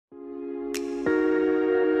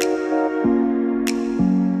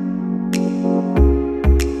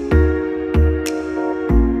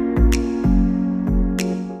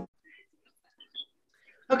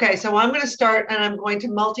Okay, so I'm going to start and I'm going to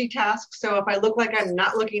multitask. So if I look like I'm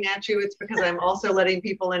not looking at you, it's because I'm also letting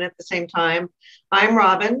people in at the same time. I'm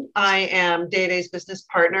Robin. I am Dédé's business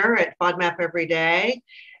partner at FODMAP Every Day.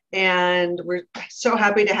 And we're so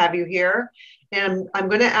happy to have you here. And I'm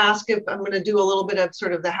going to ask if I'm going to do a little bit of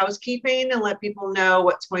sort of the housekeeping and let people know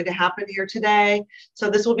what's going to happen here today. So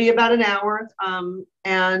this will be about an hour.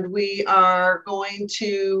 And we are going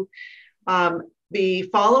to be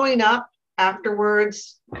following up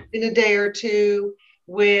afterwards in a day or two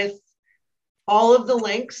with all of the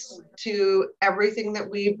links to everything that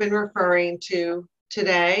we've been referring to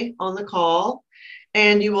today on the call.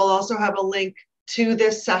 And you will also have a link to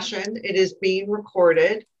this session. It is being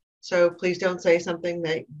recorded, so please don't say something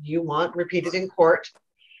that you want repeated in court.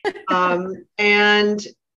 And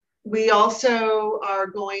we also are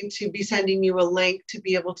going to be sending you a link to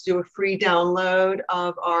be able to do a free download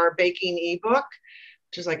of our baking ebook,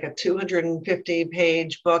 which is like a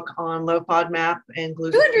 250-page book on low FODMAP and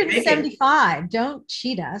gluten-free 275. Don't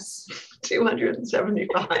cheat us.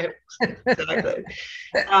 275. Exactly.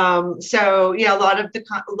 So yeah, a lot of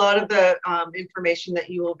the information that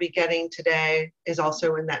you will be getting today is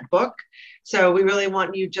also in that book. So we really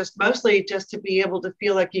want you mostly just to be able to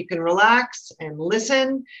feel like you can relax and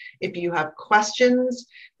listen. If you have questions,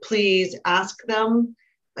 please ask them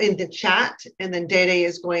in the chat, and then Dédé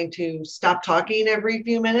is going to stop talking every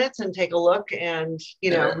few minutes and take a look and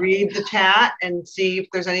read the chat and see if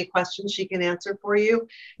there's any questions she can answer for you.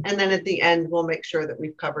 And then at the end, we'll make sure that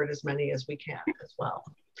we've covered as many as we can as well.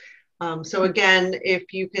 So again,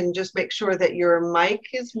 if you can just make sure that your mic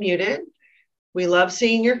is muted. We love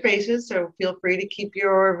seeing your faces, so feel free to keep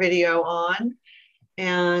your video on.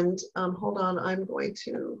 And hold on, I'm going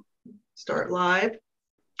to start live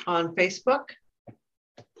on Facebook.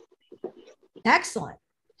 Excellent.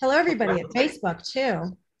 Hello, everybody at Facebook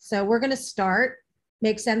too. So we're going to start.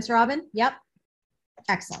 Make sense, Robin? Yep.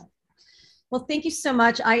 Excellent. Well, thank you so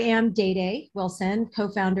much. I am Dédé Wilson,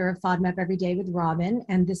 co-founder of FODMAP Every Day with Robin,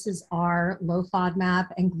 and this is our low FODMAP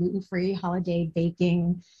and gluten-free holiday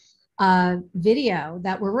baking video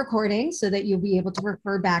that we're recording so that you'll be able to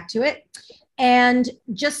refer back to it. And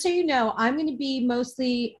just so you know, I'm going to be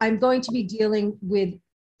dealing with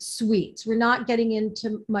sweets. We're not getting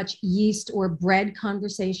into much yeast or bread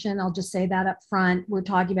conversation. I'll just say that up front. We're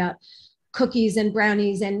talking about cookies and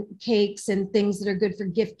brownies and cakes and things that are good for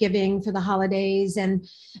gift giving for the holidays. And,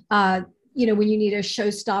 when you need a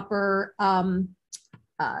showstopper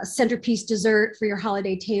centerpiece dessert for your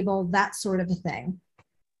holiday table, that sort of a thing.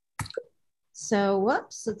 So,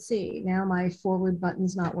 whoops, let's see. Now my forward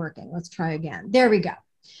button's not working. Let's try again. There we go.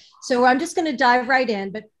 So I'm just going to dive right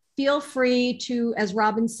in, but feel free to, as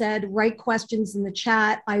Robin said, write questions in the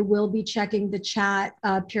chat. I will be checking the chat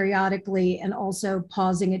periodically and also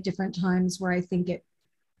pausing at different times where I think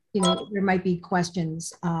there might be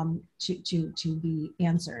questions to be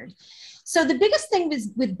answered. So the biggest thing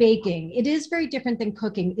with baking, it is very different than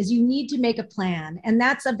cooking, is you need to make a plan. And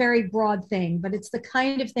that's a very broad thing, but it's the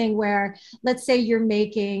kind of thing where, let's say you're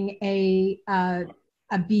making a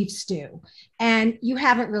beef stew and you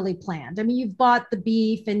haven't really planned. I mean, you've bought the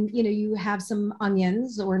beef and, you have some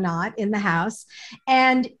onions or not in the house.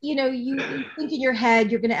 And, you think in your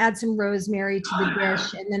head, you're going to add some rosemary to the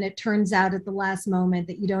dish. And then it turns out at the last moment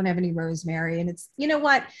that you don't have any rosemary. And it's,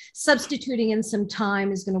 substituting in some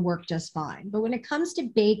thyme is going to work just fine. But when it comes to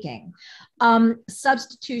baking,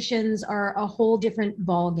 substitutions are a whole different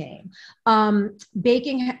ball game.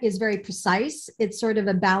 Baking is very precise. It's sort of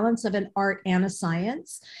a balance of an art and a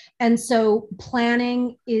science. And so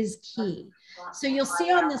planning is key. So you'll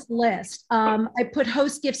see on this list, I put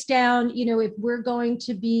host gifts down. If we're going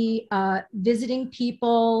to be visiting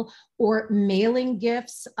people or mailing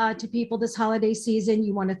gifts to people this holiday season,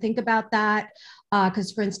 you want to think about that.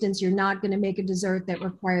 Because, for instance, you're not going to make a dessert that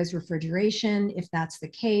requires refrigeration, if that's the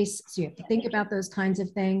case. So you have to think about those kinds of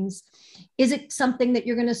things. Is it something that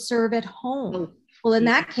you're going to serve at home? Well, in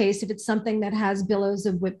that case, if it's something that has billows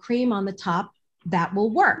of whipped cream on the top, that will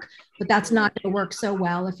work, but that's not going to work so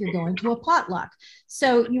well if you're going to a potluck.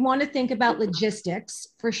 So you want to think about logistics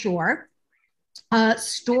for sure.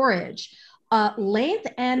 Storage, length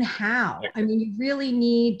and how. I mean, you really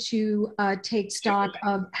need to take stock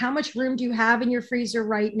of how much room do you have in your freezer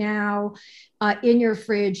right now, in your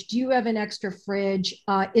fridge. Do you have an extra fridge?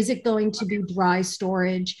 Is it going to be dry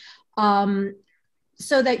storage?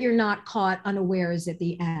 So that you're not caught unawares at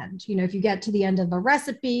the end. If you get to the end of a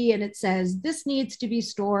recipe and it says this needs to be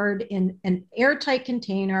stored in an airtight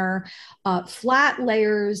container, flat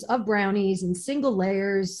layers of brownies and single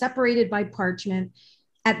layers separated by parchment,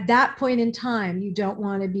 at that point in time, you don't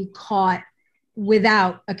want to be caught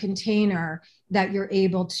without a container that you're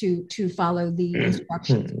able to follow the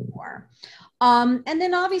instructions for. And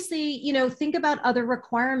then obviously, you know, think about other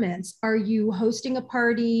requirements. Are you hosting a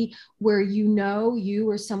party where you know you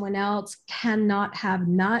or someone else cannot have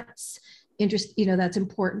nuts? You know, that's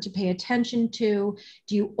important to pay attention to.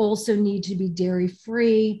 Do you also need to be dairy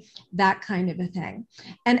free? That kind of a thing.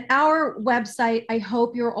 And our website, I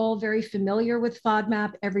hope you're all very familiar with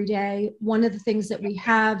FODMAP every day. One of the things that we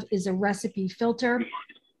have is a recipe filter.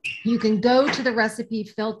 You can go to the recipe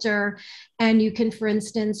filter and you can, for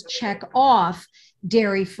instance, check off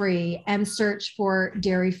dairy-free and search for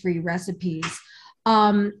dairy-free recipes.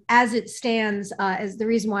 As it stands, as the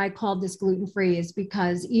reason why I called this gluten-free is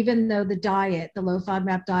because even though the diet, the low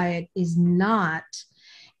FODMAP diet, is not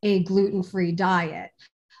a gluten-free diet,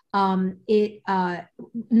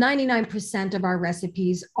 99% of our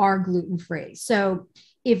recipes are gluten-free. So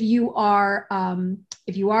if you are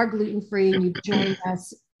gluten-free and you've joined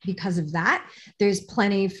us because of that, there's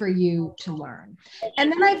plenty for you to learn.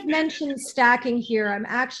 And then I've mentioned stacking here. I'm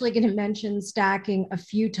actually going to mention stacking a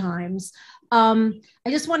few times. I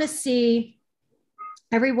just want to see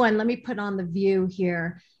everyone. Let me put on the view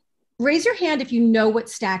here. Raise your hand if you know what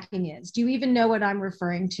stacking is. Do you even know what I'm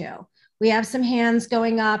referring to? We have some hands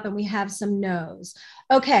going up and we have some no's.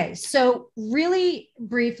 Okay, so really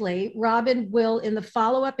briefly, Robin will, in the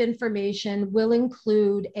follow-up information, will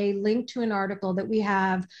include a link to an article that we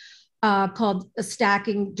have called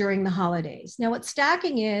Stacking During the Holidays. Now, what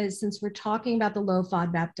stacking is, since we're talking about the low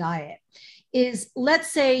FODMAP diet, is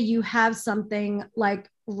let's say you have something like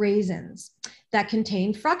raisins that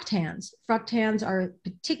contain fructans. Fructans are a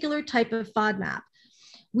particular type of FODMAP.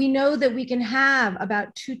 We know that we can have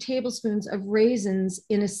about 2 tablespoons of raisins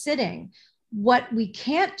in a sitting. What we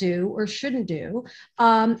can't do or shouldn't do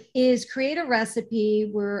is create a recipe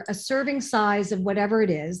where a serving size of whatever it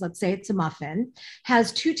is, let's say it's a muffin,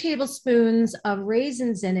 has 2 tablespoons of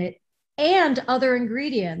raisins in it and other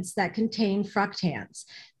ingredients that contain fructans.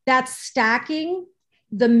 That's stacking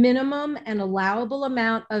the minimum and allowable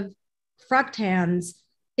amount of fructans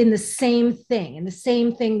in the same thing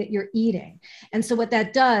that you're eating. And so what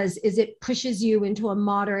that does is it pushes you into a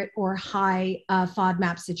moderate or high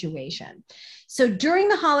FODMAP situation. So during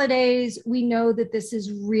the holidays, we know that this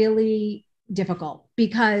is really difficult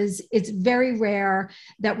because it's very rare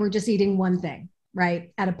that we're just eating one thing,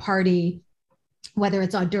 right? At a party, whether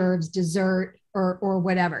it's hors d'oeuvres, dessert, or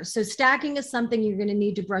whatever. So stacking is something you're going to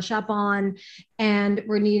need to brush up on, and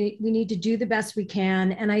we need to do the best we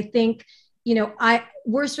can. And I think, you know,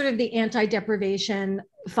 we're sort of the anti-deprivation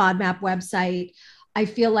FODMAP website. I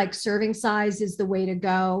feel like serving size is the way to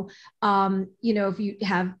go. You know, if you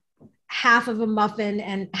have half of a muffin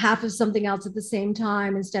and half of something else at the same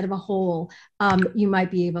time instead of a whole, you might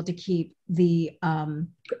be able to keep the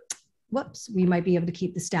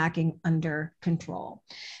stacking under control.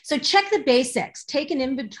 So check the basics, take an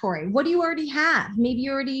inventory. What do you already have? Maybe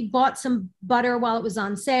you already bought some butter while it was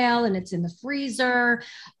on sale and it's in the freezer.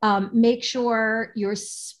 Make sure your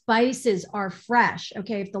spices are fresh.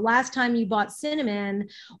 Okay, if the last time you bought cinnamon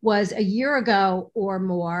was a year ago or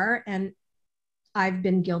more, and I've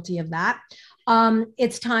been guilty of that,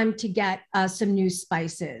 it's time to get some new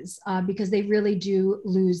spices because they really do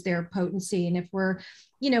lose their potency. And if we're,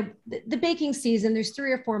 you know, the baking season, there's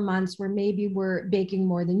 3 or 4 months where maybe we're baking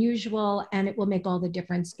more than usual, and it will make all the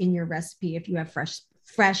difference in your recipe if you have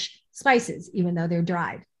fresh spices, even though they're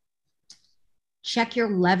dried. Check your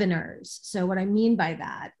leaveners. So what I mean by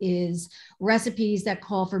that is recipes that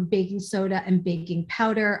call for baking soda and baking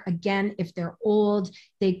powder. Again, if they're old,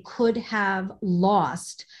 they could have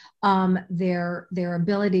lost their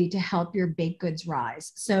ability to help your baked goods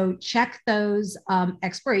rise. So check those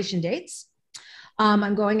expiration dates.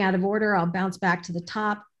 I'm going out of order. I'll bounce back to the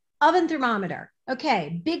top. Oven thermometer.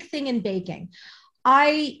 Okay, big thing in baking.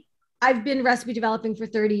 I've been recipe developing for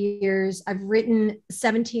 30 years. I've written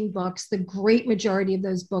 17 books. The great majority of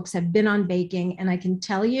those books have been on baking. And I can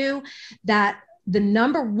tell you that the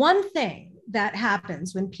number one thing that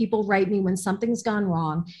happens when people write me when something's gone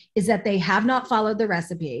wrong is that they have not followed the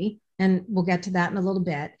recipe. And we'll get to that in a little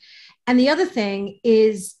bit. And the other thing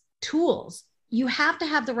is tools. You have to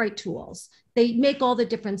have the right tools. They make all the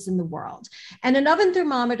difference in the world. And an oven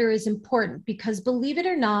thermometer is important because, believe it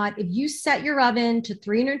or not, if you set your oven to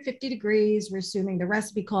 350 degrees, we're assuming the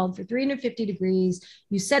recipe called for 350 degrees,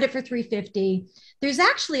 you set it for 350, there's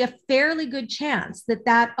actually a fairly good chance that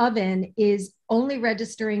that oven is only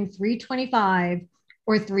registering 325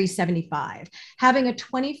 or 375. Having a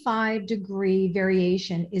 25-degree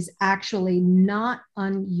variation is actually not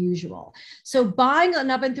unusual. So buying an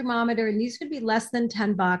oven thermometer, and these could be less than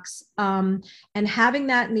 $10, and having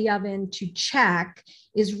that in the oven to check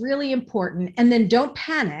is really important. And then don't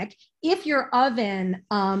panic. If your oven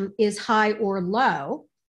is high or low,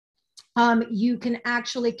 you can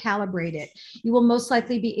actually calibrate it. You will most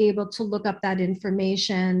likely be able to look up that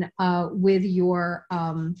information with your,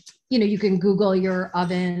 you can Google your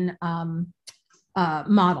oven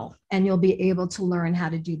model, and you'll be able to learn how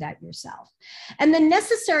to do that yourself. And the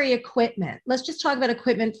necessary equipment, let's just talk about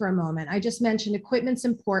equipment for a moment. I just mentioned equipment's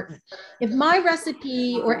important. If my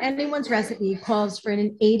recipe or anyone's recipe calls for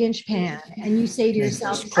an 8-inch pan, and you say to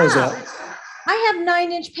yourself, I have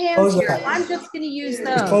 9-inch pans here, I'm just going to use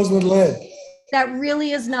those. Close the lid. That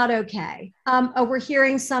really is not okay. We're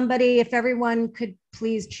hearing somebody. If everyone could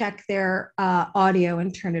please check their audio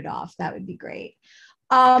and turn it off, that would be great.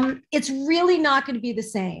 It's really not going to be the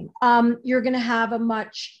same. You're going to have a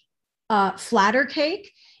much flatter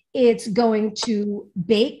cake. It's going to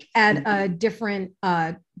bake at a different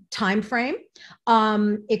time frame.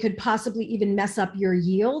 It could possibly even mess up your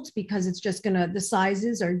yield because it's just the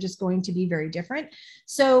sizes are just going to be very different.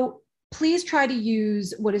 So please try to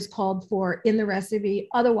use what is called for in the recipe.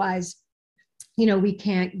 Otherwise, we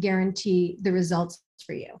can't guarantee the results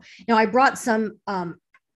for you. Now, I brought some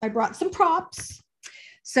props.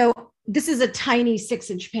 So this is a tiny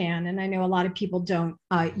 6-inch pan, and I know a lot of people don't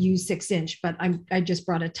use 6-inch, but I just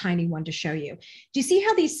brought a tiny one to show you. Do you see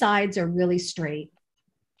how these sides are really straight?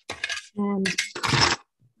 And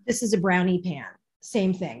this is a brownie pan.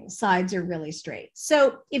 Same thing, sides are really straight.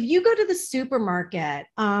 So if you go to the supermarket,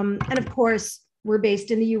 and of course, we're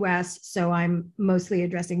based in the US, so I'm mostly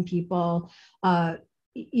addressing people,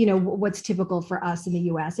 what's typical for us in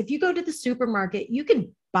the US. If you go to the supermarket, you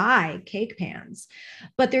can buy cake pans,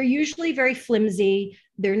 but they're usually very flimsy.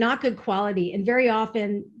 They're not good quality, and very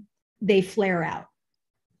often they flare out.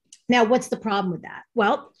 Now, what's the problem with that?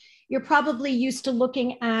 Well, you're probably used to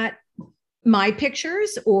looking at my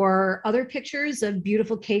pictures or other pictures of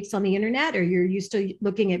beautiful cakes on the internet, or you're used to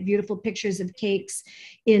looking at beautiful pictures of cakes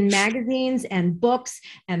in magazines and books,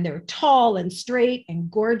 and they're tall and straight and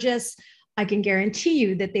gorgeous. I can guarantee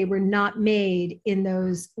you that they were not made in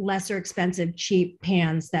those lesser expensive, cheap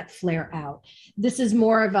pans that flare out. This is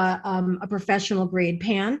more of a professional grade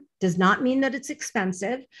pan. Does not mean that it's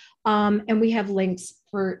expensive. And we have links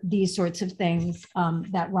for these sorts of things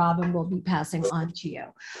that Robin will be passing on to you.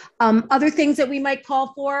 Other things that we might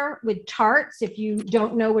call for with tarts, if you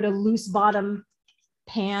don't know what a loose bottom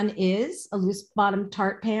pan is, a loose bottom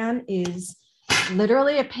tart pan is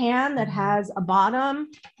literally a pan that has a bottom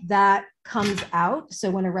that comes out.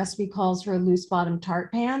 So when a recipe calls for a loose bottom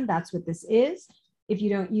tart pan, that's what this is. If you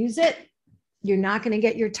don't use it, you're not going to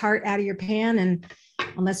get your tart out of your pan. And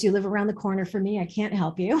unless you live around the corner from me, I can't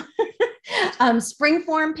help you.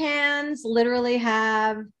 Springform pans literally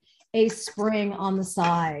have a spring on the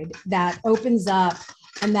side that opens up,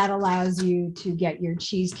 and that allows you to get your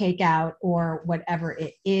cheesecake out or whatever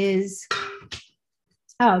it is.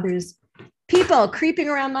 Oh, there's people creeping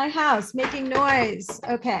around my house making noise.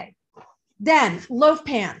 Okay. Then loaf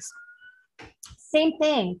pans. Same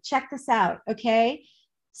thing. Check this out. Okay.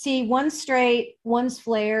 See, one's straight, one's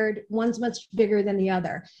flared, one's much bigger than the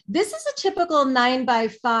other. This is a typical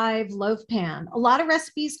 9x5 loaf pan. A lot of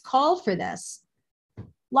recipes call for this.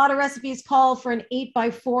 A lot of recipes call for an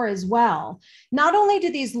 8x4 as well. Not only do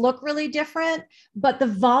these look really different, but the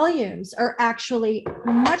volumes are actually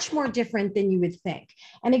much more different than you would think.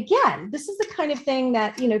 And again, this is the kind of thing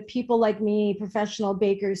that, people like me, professional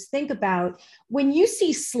bakers, think about. When you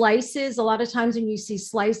see slices, a lot of times when you see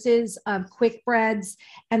slices of quick breads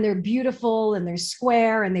and they're beautiful and they're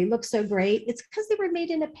square and they look so great, it's because they were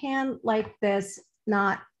made in a pan like this,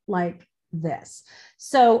 not like this.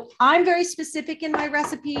 So I'm very specific in my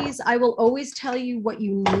recipes. I will always tell you what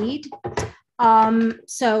you need.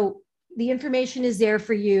 So the information is there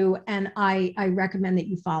for you, and I recommend that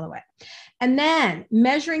you follow it. And then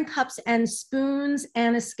measuring cups and spoons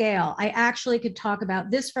and a scale. I actually could talk about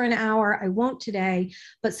this for an hour. I won't today,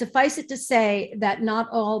 but suffice it to say that not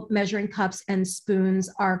all measuring cups and spoons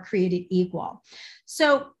are created equal.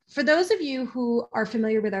 So for those of you who are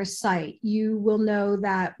familiar with our site, you will know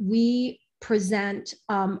that we present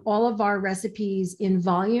all of our recipes in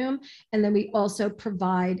volume, and then we also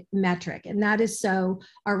provide metric. And that is so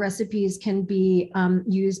our recipes can be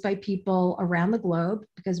used by people around the globe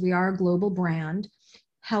because we are a global brand.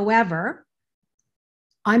 However,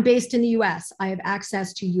 I'm based in the US. I have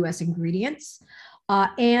access to US ingredients.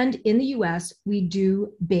 And in the US, we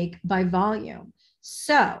do bake by volume.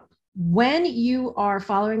 So When you are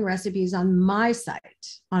following recipes on my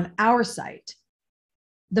site, on our site,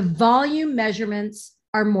 the volume measurements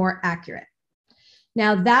are more accurate.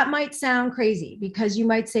 Now, that might sound crazy because you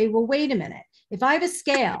might say, well, wait a minute. If I have a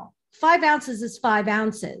scale, 5 ounces is 5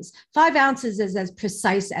 ounces. 5 ounces is as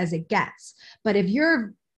precise as it gets. But if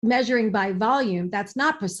you're measuring by volume, that's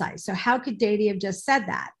not precise. So how could Dédé have just said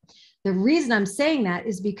that? The reason I'm saying that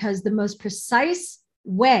is because the most precise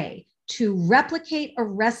way to replicate a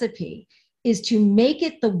recipe is to make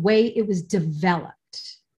it the way it was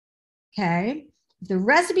developed. Okay? If the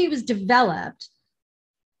recipe was developed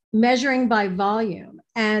measuring by volume,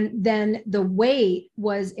 and then the weight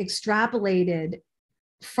was extrapolated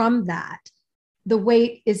from that, the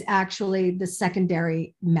weight is actually the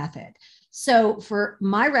secondary method. So for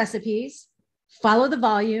my recipes, follow the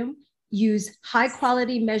volume, use high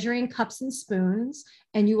quality measuring cups and spoons,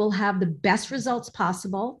 and you will have the best results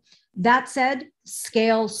possible. That said,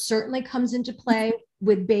 scale certainly comes into play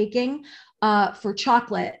with baking. For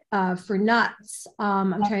chocolate, for nuts.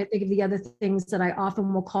 I'm trying to think of the other things that I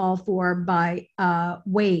often will call for by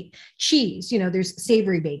weight. Cheese, you know, there's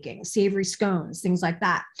savory baking, savory scones, things like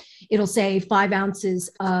that. It'll say 5 ounces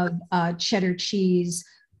of cheddar cheese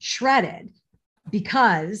shredded,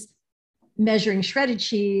 because measuring shredded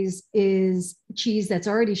cheese is cheese that's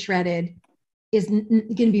already shredded is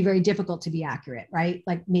going to be very difficult to be accurate, right?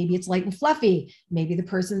 Like maybe it's light and fluffy. Maybe the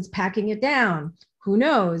person's packing it down. Who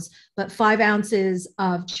knows? But 5 ounces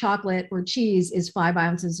of chocolate or cheese is 5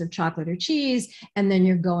 ounces of chocolate or cheese. And then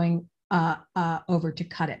you're going over to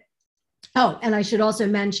cut it. Oh, and I should also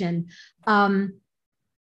mention,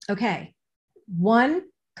 okay, 1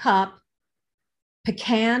 cup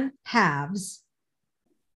pecan halves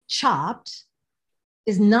chopped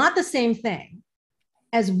is not the same thing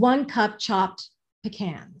as 1 cup chopped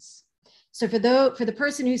pecans. So for the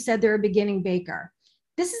person who said they're a beginning baker,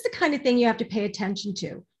 this is the kind of thing you have to pay attention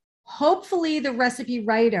to. Hopefully the recipe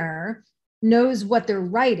writer knows what they're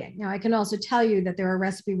writing. Now, I can also tell you that there are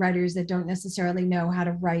recipe writers that don't necessarily know how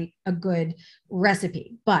to write a good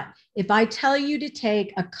recipe. But if I tell you to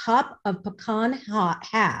take a cup of pecan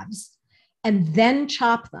halves and then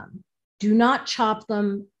chop them, do not chop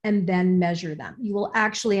them and then measure them. You will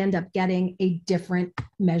actually end up getting a different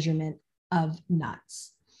measurement of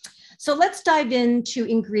nuts. So let's dive into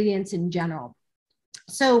ingredients in general.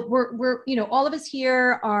 So we're, you know, all of us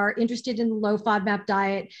here are interested in the low FODMAP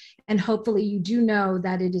diet, and hopefully you do know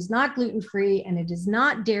that it is not gluten-free and it is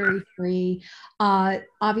not dairy-free.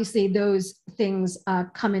 Obviously, those things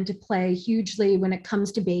come into play hugely when it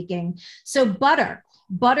comes to baking. So butter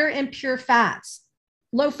and pure fats,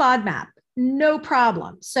 low FODMAP, no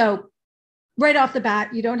problem. So right off the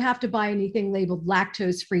bat, you don't have to buy anything labeled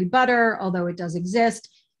lactose-free butter, although it does exist.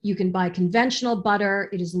 You can buy conventional butter.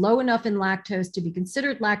 It is low enough in lactose to be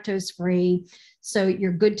considered lactose-free, so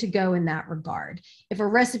you're good to go in that regard. If a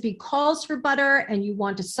recipe calls for butter and you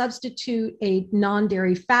want to substitute a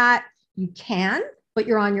non-dairy fat, you can, but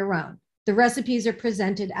you're on your own. The recipes are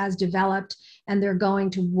presented as developed, and they're going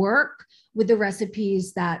to work with the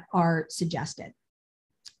recipes that are suggested.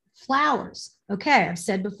 Flours. Okay, I've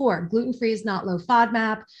said before, gluten-free is not low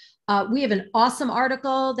FODMAP. We have an awesome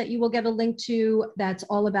article that you will get a link to that's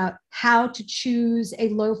all about how to choose a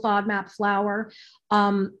low FODMAP flour.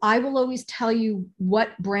 I will always tell you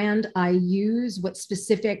what brand I use, what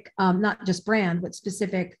specific, not just brand, what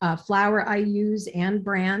specific flour I use and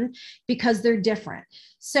brand, because they're different.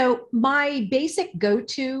 So my basic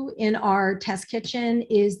go-to in our test kitchen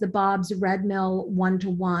is the Bob's Red Mill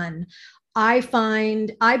 1-to-1.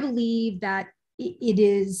 I believe that it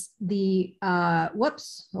is the,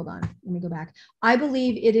 whoops, hold on, let me go back. I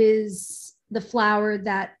believe it is the flour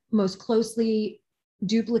that most closely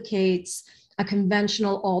duplicates a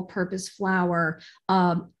conventional all-purpose flour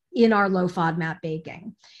in our low FODMAP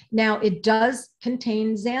baking. Now, it does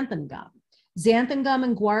contain xanthan gum. Xanthan gum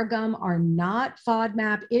and guar gum are not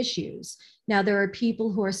FODMAP issues. Now, there are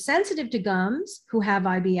people who are sensitive to gums who have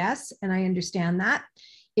IBS, and I understand that.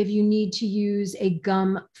 If you need to use a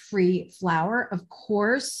gum-free flour, of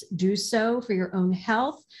course, do so for your own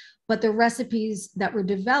health. But the recipes that were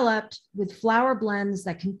developed with flour blends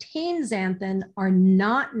that contain xanthan are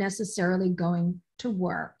not necessarily going to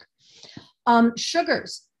work.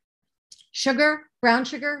 Sugars. Sugar, brown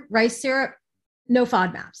sugar, rice syrup, no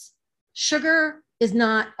FODMAPs. Sugar is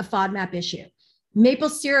not a FODMAP issue. Maple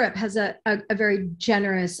syrup has a very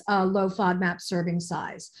generous low FODMAP serving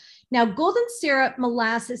size. Now, golden syrup,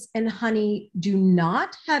 molasses, and honey do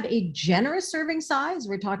not have a generous serving size.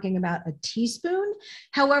 We're talking about a teaspoon.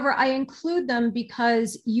 However, I include them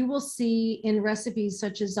because you will see in recipes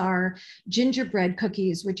such as our gingerbread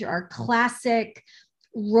cookies, which are classic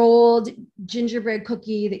rolled gingerbread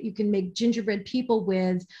cookie that you can make gingerbread people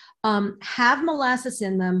with, have molasses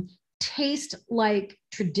in them, taste like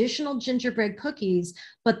traditional gingerbread cookies,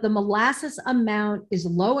 but the molasses amount is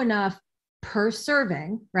low enough per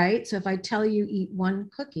serving, right? So if I tell you eat one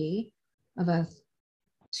cookie of a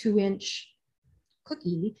 2-inch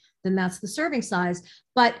cookie, then that's the serving size,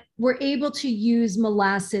 but we're able to use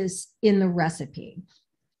molasses in the recipe.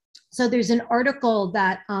 So there's an article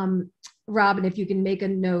that, Robin, if you can make a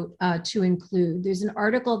note to include, there's an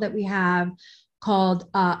article that we have called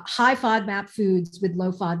High FODMAP Foods with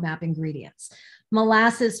Low FODMAP Ingredients.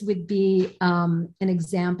 Molasses would be an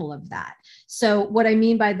example of that. So what I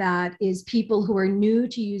mean by that is people who are new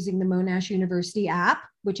to using the Monash University app,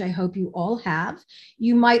 which I hope you all have,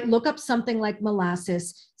 you might look up something like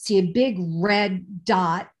molasses, see a big red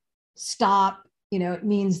dot, stop, you know, it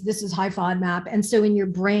means this is high FODMAP. And so in your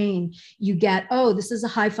brain, you get, oh, this is a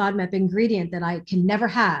high FODMAP ingredient that I can never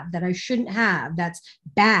have, that I shouldn't have, that's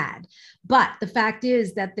bad. But the fact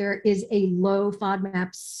is that there is a low FODMAP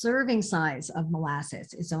serving size of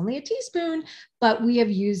molasses. It's only a teaspoon, but we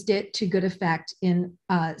have used it to good effect in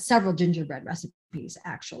several gingerbread recipes,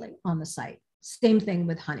 actually, on the site. Same thing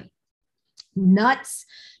with honey. Nuts,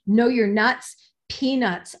 know your nuts.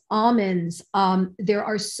 Peanuts, almonds, there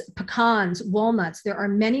are pecans, walnuts, there are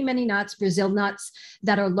many, many nuts, Brazil nuts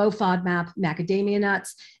that are low FODMAP, macadamia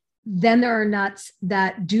nuts. Then there are nuts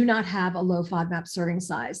that do not have a low FODMAP serving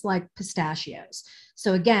size, like pistachios.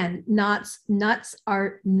 So again, nuts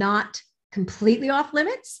are not completely off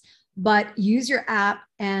limits, but use your app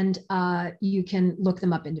and you can look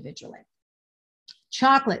them up individually.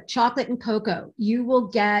 Chocolate and cocoa. You will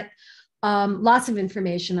get lots of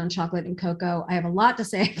information on chocolate and cocoa. I have a lot to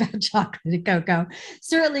say about chocolate and cocoa.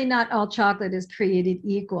 Certainly not all chocolate is created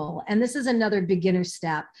equal. And this is another beginner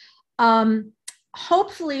step.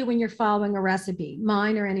 Hopefully when you're following a recipe,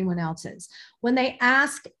 mine or anyone else's, when they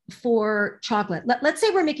ask for chocolate, let's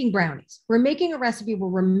say we're making brownies. We're making a recipe where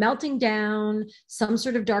we're melting down some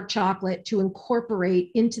sort of dark chocolate to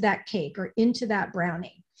incorporate into that cake or into that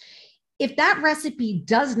brownie. If that recipe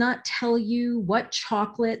does not tell you what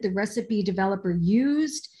chocolate the recipe developer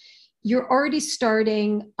used, you're already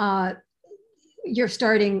starting, you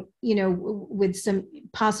know, with some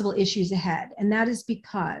possible issues ahead. And that is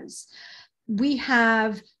because we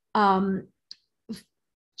have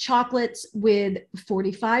chocolates with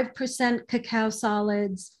 45% cacao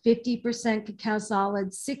solids, 50% cacao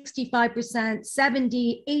solids, 65%,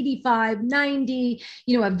 70, 85, 90,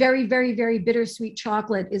 you know, a very, very, very bittersweet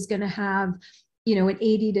chocolate is going to have, you know, an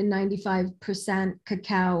 80 to 95%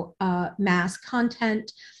 cacao mass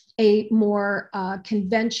content. A more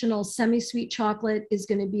conventional semi-sweet chocolate is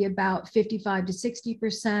going to be about 55 to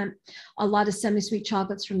 60%. A lot of semi-sweet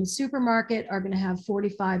chocolates from the supermarket are going to have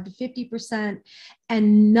 45 to 50%.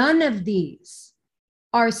 And none of these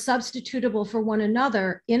are substitutable for one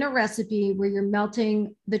another in a recipe where you're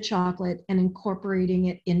melting the chocolate and incorporating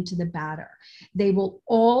it into the batter. They will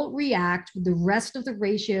all react with the rest of the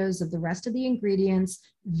ratios of the rest of the ingredients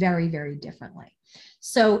very, very differently.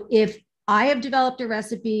 So if I have developed a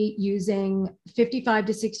recipe using 55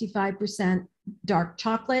 to 65% dark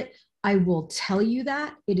chocolate, I will tell you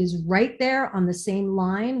that. It is right there on the same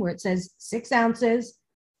line where it says 6 ounces,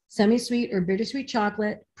 semi-sweet or bittersweet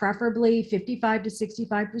chocolate, preferably 55 to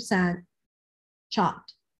 65%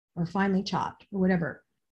 chopped or finely chopped or whatever.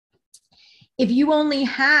 If you only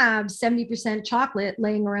have 70% chocolate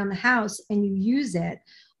laying around the house and you use it,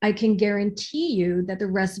 I can guarantee you that the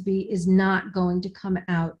recipe is not going to come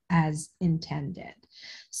out as intended.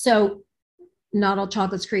 So not all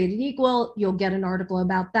chocolate's created equal. You'll get an article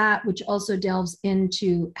about that, which also delves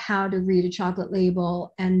into how to read a chocolate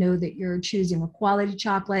label and know that you're choosing a quality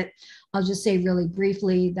chocolate. I'll just say really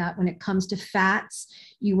briefly that when it comes to fats,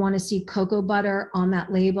 you want to see cocoa butter on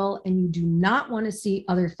that label, and you do not want to see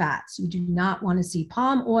other fats. You do not want to see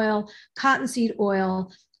palm oil, cottonseed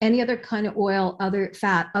oil, any other kind of oil, other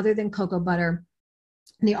fat other than cocoa butter.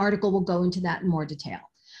 And the article will go into that in more detail.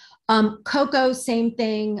 Cocoa, same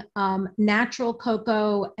thing. Natural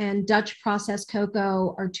cocoa and Dutch processed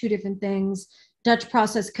cocoa are two different things. Dutch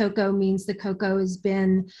processed cocoa means the cocoa has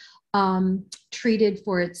been treated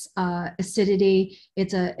for its acidity.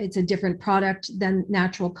 It's a different product than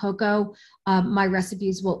natural cocoa. My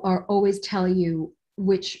recipes will always tell you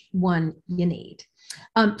which one you need.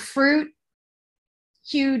 Fruit,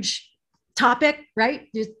 huge topic, right?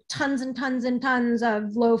 There's tons and tons and tons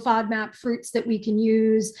of low FODMAP fruits that we can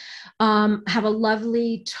use. Have a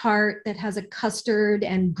lovely tart that has a custard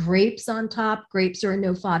and grapes on top. Grapes are a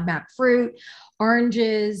no FODMAP fruit.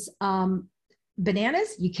 Oranges,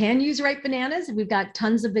 bananas, you can use ripe bananas. We've got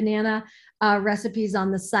tons of banana recipes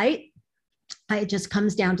on the site. It just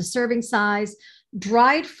comes down to serving size.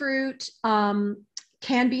 Dried fruit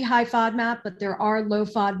can be high FODMAP, but there are low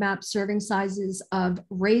FODMAP serving sizes of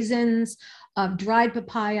raisins, of dried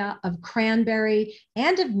papaya, of cranberry,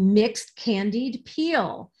 and of mixed candied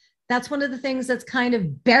peel. That's one of the things that's kind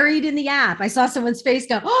of buried in the app. I saw someone's face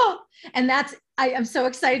go, oh, and that's, I'm so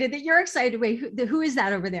excited that you're excited. Wait, who is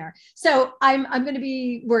that over there? So I'm going to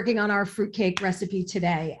be working on our fruitcake recipe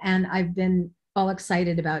today, and I've been all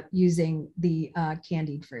excited about using the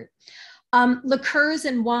candied fruit. Liqueurs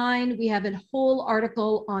and wine, we have a whole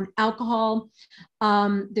article on alcohol.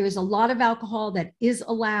 There's a lot of alcohol that is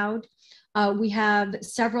allowed. We have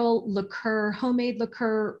several homemade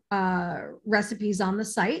liqueur recipes on the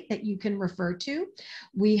site that you can refer to.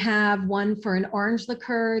 We have one for an orange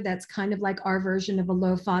liqueur that's kind of like our version of a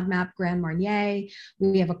low FODMAP Grand Marnier.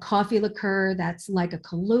 We have a coffee liqueur that's like a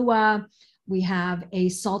Kahlua. We have a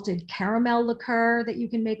salted caramel liqueur that you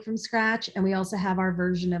can make from scratch. And we also have our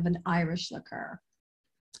version of an Irish liqueur.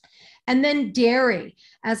 And then dairy.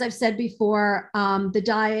 As I've said before, the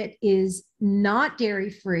diet is not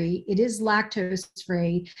dairy-free. It is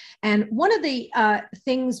lactose-free. And one of the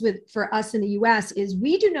things for us in the US is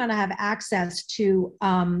we do not have access to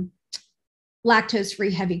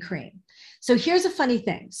lactose-free heavy cream. So here's a funny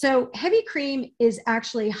thing. So heavy cream is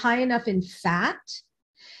actually high enough in fat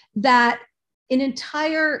that an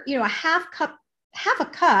entire, a half a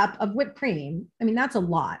cup of whipped cream, I mean, that's a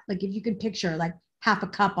lot. Like if you could picture like half a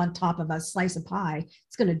cup on top of a slice of pie,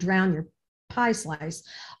 it's going to drown your pie slice.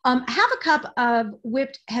 Half a cup of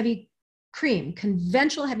whipped heavy cream,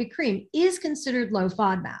 conventional heavy cream, is considered low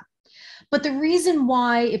FODMAP. But the reason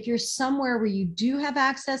why, if you're somewhere where you do have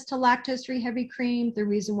access to lactose-free heavy cream, the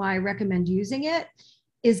reason why I recommend using it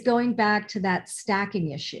is going back to that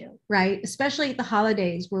stacking issue, right? Especially at the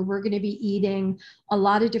holidays where we're going to be eating a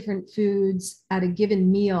lot of different foods at a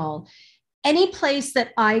given meal. Any place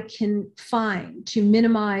that I can find to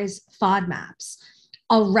minimize FODMAPs,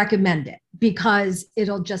 I'll recommend it because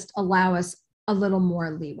it'll just allow us a little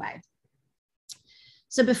more leeway.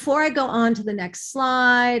 So before I go on to the next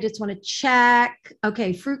slide, I just want to check.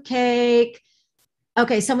 Okay, fruitcake.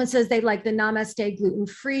 Okay, someone says they like the Namaste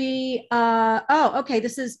gluten-free. Okay,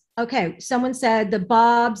 this is, okay. Someone said the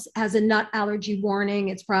Bob's has a nut allergy warning.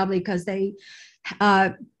 It's probably because they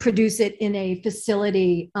produce it in a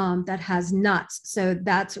facility that has nuts. So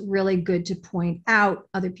that's really good to point out.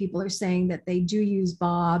 Other people are saying that they do use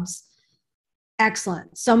Bob's.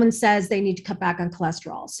 Excellent. Someone says they need to cut back on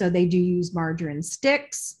cholesterol. So they do use margarine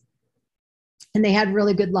sticks. And they had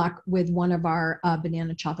really good luck with one of our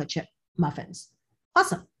banana chocolate chip muffins.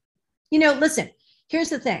 Awesome. Listen, here's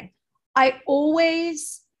the thing. I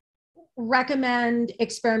always recommend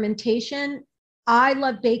experimentation. I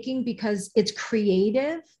love baking because it's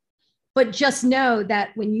creative, but just know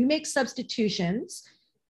that when you make substitutions,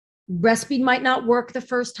 recipe might not work the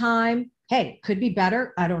first time. Hey, could be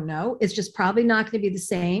better. I don't know. It's just probably not going to be the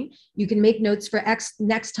same. You can make notes for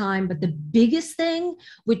next time. But the biggest thing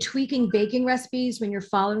with tweaking baking recipes when you're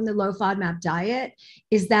following the low FODMAP diet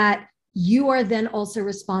is that you are then also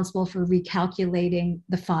responsible for recalculating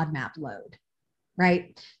the FODMAP load,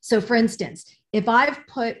 right? So for instance, if I've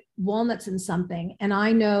put walnuts in something and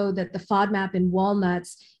I know that the FODMAP in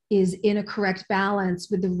walnuts is in a correct balance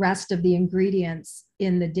with the rest of the ingredients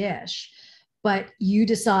in the dish, but you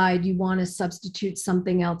decide you want to substitute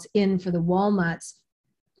something else in for the walnuts,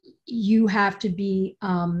 you have to be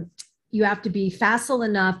facile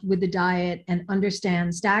enough with the diet and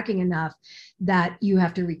understand stacking enough that you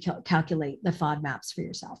have to recalculate the FODMAPs for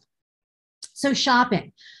yourself. So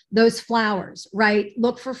shopping, those flowers, right?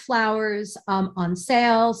 Look for flowers on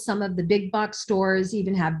sale. Some of the big box stores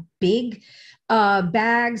even have big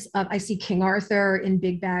bags of, I see King Arthur in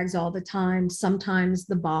big bags all the time, sometimes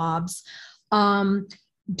the Bob's.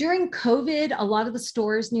 During COVID, a lot of the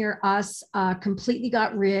stores near us completely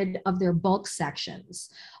got rid of their bulk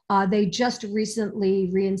sections. They just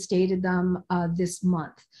recently reinstated them this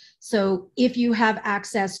month. So if you have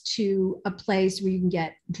access to a place where you can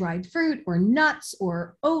get dried fruit or nuts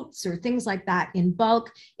or oats or things like that in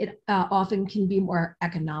bulk, it often can be more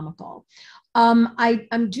economical.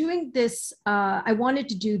 I'm doing this, I wanted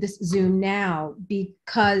to do this Zoom now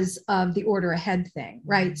because of the order ahead thing,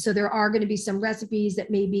 right? So there are going to be some recipes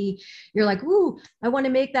that maybe you're like, ooh, I want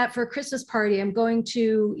to make that for a Christmas party. I'm going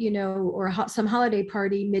to, or some holiday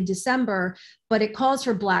party mid-December, but it calls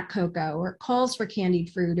for black cocoa or it calls for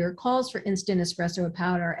candied fruit or it calls for instant espresso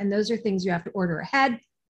powder. And those are things you have to order ahead.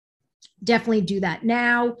 Definitely do that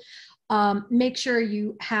now. Make sure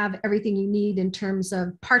you have everything you need in terms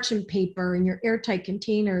of parchment paper and your airtight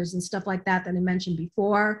containers and stuff like that I mentioned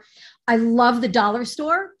before. I love the dollar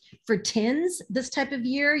store for tins this type of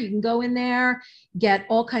year. You can go in there, get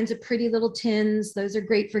all kinds of pretty little tins. Those are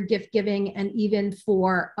great for gift giving and even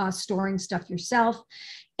for storing stuff yourself.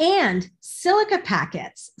 And silica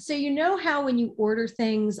packets. So you know how when you order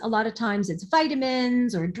things, a lot of times it's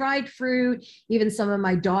vitamins or dried fruit, even some of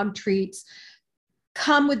my dog treats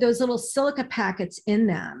come with those little silica packets in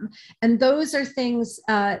them. And those are things,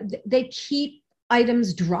 they keep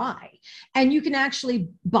items dry. And you can actually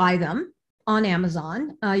buy them on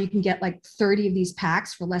Amazon. You can get like 30 of these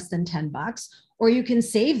packs for less than $10, or you can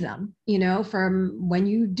save them, you know, from when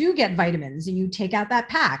you do get vitamins and you take out that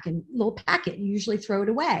pack and little packet, you usually throw it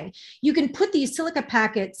away. You can put these silica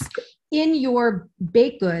packets in your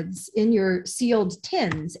baked goods, in your sealed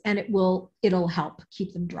tins, and it'll help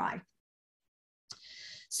keep them dry.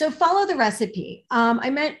 So follow the recipe. I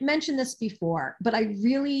mentioned this before, but I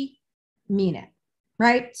really mean it,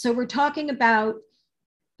 right? So we're talking about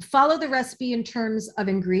follow the recipe in terms of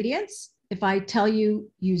ingredients. If I tell you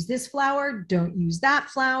use this flour, don't use that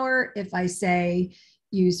flour. If I say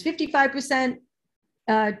use 55%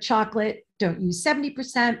 chocolate, don't use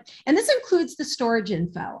 70%. And this includes the storage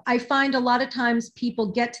info. I find a lot of times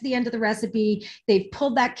people get to the end of the recipe, they've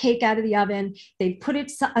pulled that cake out of the oven, they've put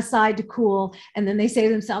it aside to cool, and then they say to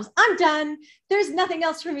themselves, I'm done. There's nothing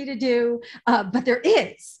else for me to do, but there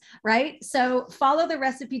is, right? So follow the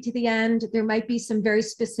recipe to the end. There might be some very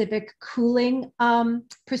specific cooling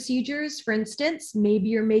procedures. For instance, maybe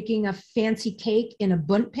you're making a fancy cake in a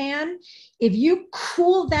bundt pan. If you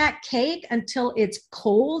cool that cake until it's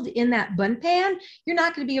cold in that bundt pan, you're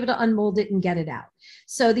not going to be able to unmold it and get it out.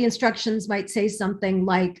 So the instructions might say something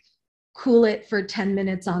like, cool it for 10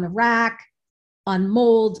 minutes on a rack,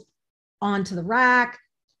 unmold onto the rack,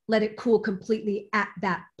 let it cool completely at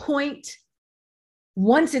that point.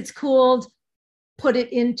 Once it's cooled, put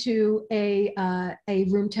it into a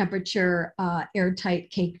room temperature airtight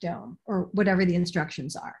cake dome or whatever the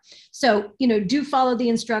instructions are. So, you know, do follow the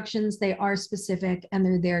instructions. They are specific and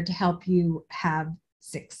they're there to help you have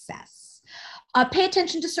success. Pay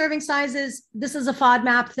attention to serving sizes. This is a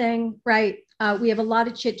FODMAP thing, right? We have a lot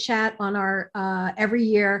of chit chat on our every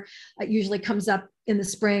year. It usually comes up in the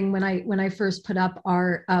spring when I first put up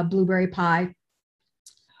our blueberry pie.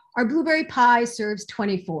 Our blueberry pie serves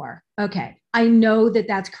 24. Okay, I know that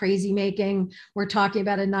that's crazy making. We're talking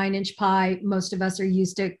about a 9-inch pie. Most of us are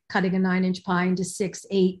used to cutting a 9-inch pie into 6,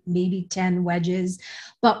 8, maybe 10 wedges,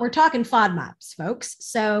 but we're talking FODMAPs, folks.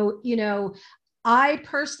 So, you know, I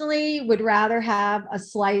personally would rather have a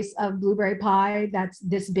slice of blueberry pie that's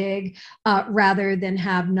this big rather than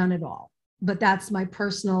have none at all. But that's my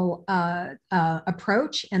personal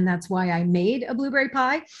approach. And that's why I made a blueberry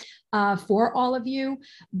pie for all of you.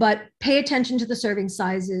 But pay attention to the serving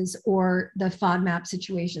sizes or the FODMAP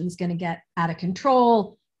situation is going to get out of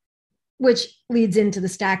control, which leads into the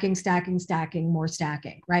stacking, more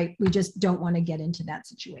stacking, right? We just don't want to get into that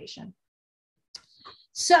situation.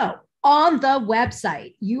 So on the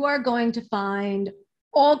website, you are going to find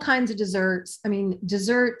all kinds of desserts. I mean,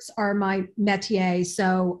 desserts are my métier.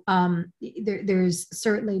 So there's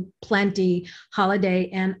certainly plenty, holiday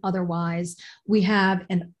and otherwise. We have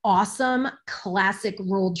an awesome classic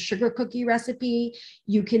rolled sugar cookie recipe.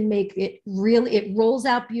 You can make it really, it rolls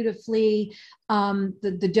out beautifully.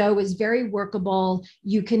 The dough is very workable.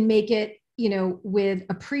 You can make it, you know, with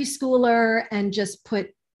a preschooler and just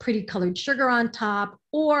put pretty colored sugar on top,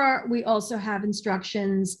 or we also have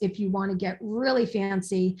instructions if you want to get really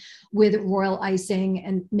fancy with royal icing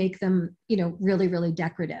and make them, you know, really, really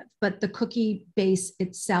decorative. But the cookie base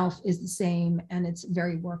itself is the same and it's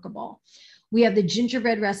very workable. We have the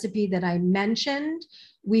gingerbread recipe that I mentioned.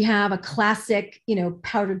 We have a classic, you know,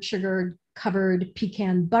 powdered sugar covered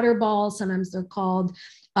pecan butter balls. Sometimes they're called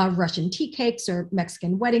Russian tea cakes or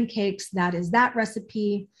Mexican wedding cakes. That is that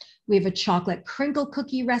recipe. We have a chocolate crinkle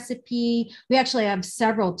cookie recipe. We actually have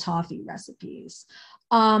several toffee recipes.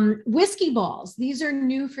 Whiskey balls, these are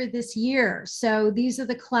new for this year. So these are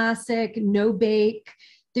the classic no bake.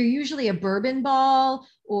 They're usually a bourbon ball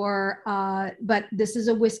or, but this is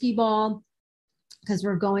a whiskey ball because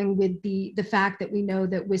we're going with the fact that we know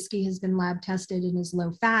that whiskey has been lab tested and is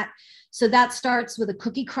low fat. So that starts with a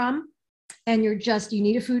cookie crumb. And you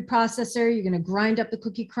need a food processor. You're going to grind up the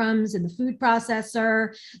cookie crumbs in the food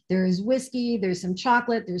processor. There's whiskey, there's some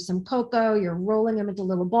chocolate, there's some cocoa. You're rolling them into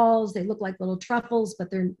little balls. They look like little truffles, but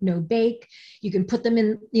they're no bake. You can put them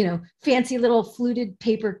in, you know, fancy little fluted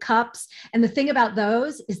paper cups. And the thing about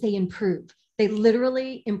those is they improve. They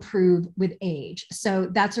literally improve with age. So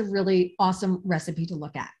that's a really awesome recipe to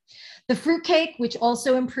look at. The fruitcake, which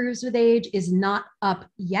also improves with age, is not up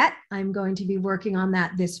yet. I'm going to be working on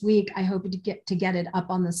that this week. I hope to get it up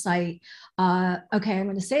on the site. Okay, I'm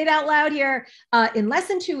going to say it out loud here. In less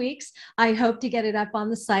than 2 weeks, I hope to get it up on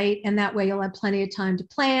the site, and that way you'll have plenty of time to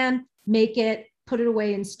plan, make it, put it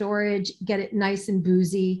away in storage, get it nice and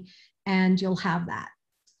boozy, and you'll have that.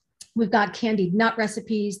 We've got candied nut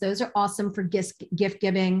recipes. Those are awesome for gift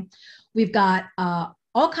giving. We've got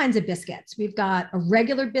all kinds of biscuits. We've got a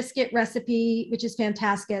regular biscuit recipe, which is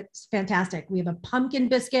fantastic. It's fantastic. We have a pumpkin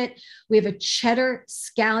biscuit. We have a cheddar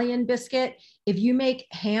scallion biscuit. If you make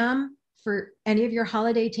ham for any of your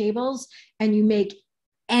holiday tables and you make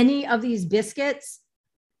any of these biscuits,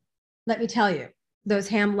 let me tell you, those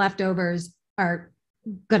ham leftovers are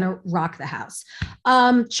gonna rock the house.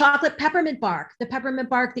 Chocolate peppermint bark, the peppermint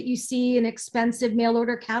bark that you see in expensive mail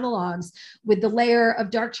order catalogs with the layer of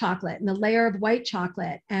dark chocolate and the layer of white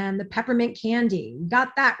chocolate and the peppermint candy. We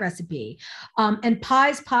got that recipe. And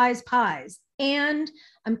pies. And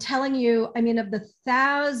I'm telling you, I mean, of the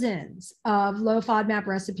thousands of low FODMAP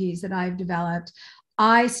recipes that I've developed,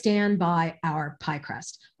 I stand by our pie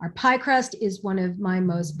crust. Our pie crust is one of my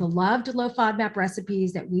most beloved low FODMAP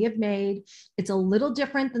recipes that we have made. It's a little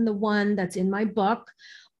different than the one that's in my book.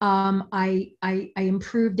 I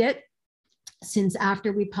improved it since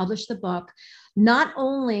after we published the book. Not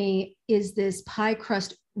only is this pie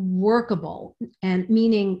crust workable, and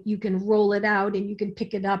meaning you can roll it out and you can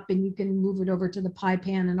pick it up and you can move it over to the pie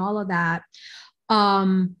pan and all of that,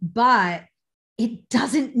 but it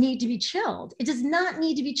doesn't need to be chilled. It does not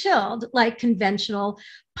need to be chilled like conventional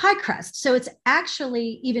pie crust. So it's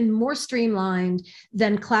actually even more streamlined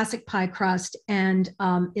than classic pie crust, and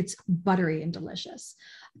it's buttery and delicious.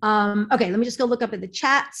 Okay, let me just go look up at the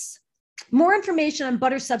chats. More information on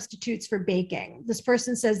butter substitutes for baking. This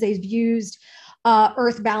person says they've used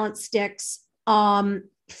Earth Balance sticks.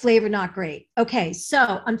 Flavor not great. Okay,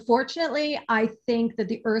 so unfortunately, I think that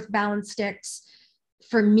the Earth Balance sticks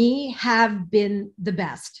for me have been the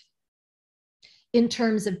best in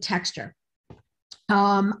terms of texture.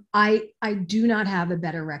 I do not have a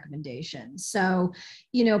better recommendation. So,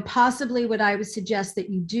 you know, possibly what I would suggest that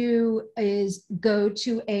you do is go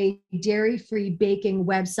to a dairy-free baking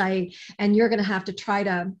website, and you're going to have to try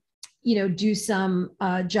to, you know, do some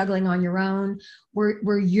juggling on your own,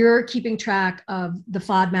 where you're keeping track of the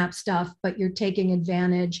FODMAP stuff, but you're taking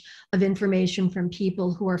advantage of information from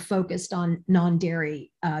people who are focused on non-dairy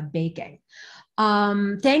baking.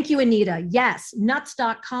 Thank you, Anita. Yes,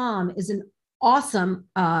 nuts.com is an awesome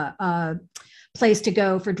place to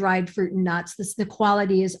go for dried fruit and nuts. The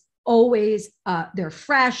quality is always, they're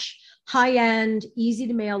fresh, high end, easy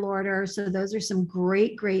to mail order. So those are some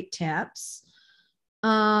great tips.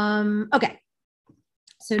 Okay,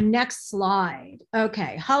 so next slide.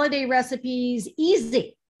 Okay, holiday recipes,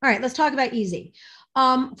 easy. All right, let's talk about easy.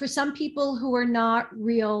 For some people who are not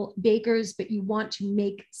real bakers, but you want to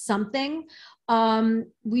make something,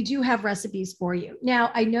 we do have recipes for you. Now,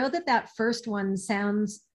 I know that first one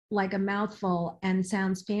sounds like a mouthful and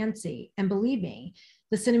sounds fancy, and believe me,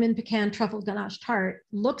 the cinnamon pecan truffle ganache tart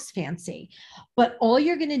looks fancy, but all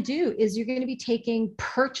you're going to do is you're going to be taking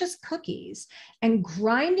purchased cookies and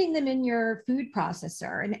grinding them in your food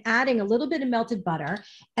processor and adding a little bit of melted butter.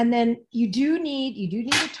 And then you do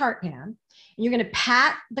need a tart pan, and you're going to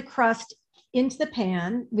pat the crust into the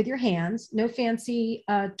pan with your hands, no fancy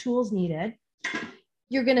tools needed.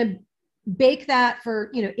 You're going to bake that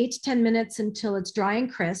for 8 to 10 minutes until it's dry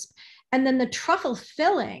and crisp. And then the truffle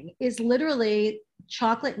filling is literally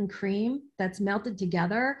chocolate and cream that's melted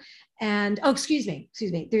together. And, oh, excuse me,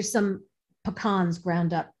 there's some pecans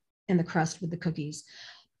ground up in the crust with the cookies.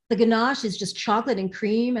 The ganache is just chocolate and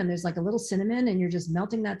cream, and there's like a little cinnamon, and you're just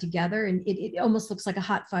melting that together. And it almost looks like a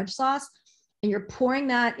hot fudge sauce. And you're pouring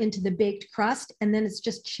that into the baked crust, and then it's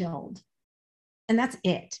just chilled. And that's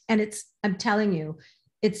it. And I'm telling you,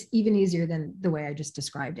 it's even easier than the way I just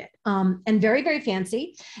described it. And very, very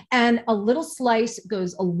fancy. And a little slice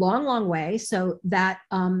goes a long way. So that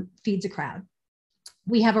feeds a crowd.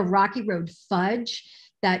 We have a Rocky Road fudge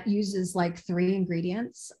that uses like 3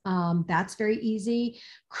 ingredients. That's very easy.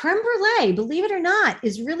 Creme brulee, believe it or not,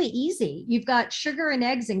 is really easy. You've got sugar and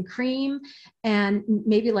eggs and cream and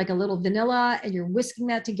maybe like a little vanilla, and you're whisking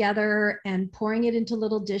that together and pouring it into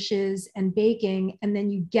little dishes and baking. And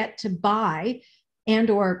then you get to buy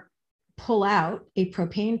and or pull out a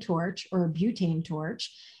propane torch or a butane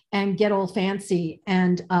torch and get all fancy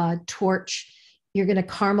and torch. You're going to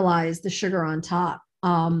caramelize the sugar on top.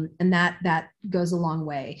 And that goes a long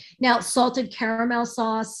way. Now, salted caramel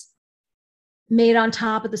sauce made on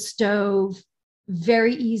top of the stove,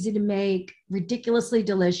 very easy to make, ridiculously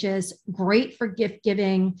delicious, great for gift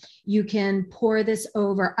giving. You can pour this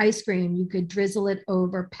over ice cream. You could drizzle it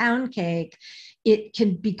over pound cake. It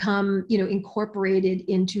can become, incorporated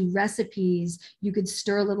into recipes. You could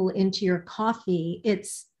stir a little into your coffee.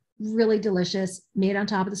 It's really delicious, made on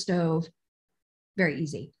top of the stove. Very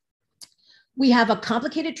easy. We have a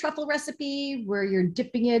complicated truffle recipe where you're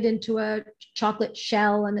dipping it into a chocolate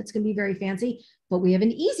shell and it's going to be very fancy. But we have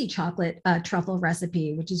an easy chocolate truffle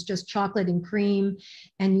recipe, which is just chocolate and cream,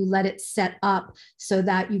 and you let it set up so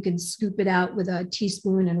that you can scoop it out with a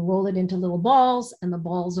teaspoon and roll it into little balls, and the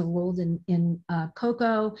balls are rolled in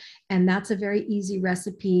cocoa, and that's a very easy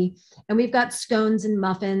recipe. And we've got scones and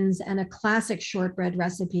muffins and a classic shortbread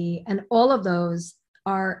recipe, and all of those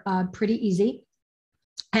are pretty easy.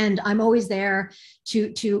 And I'm always there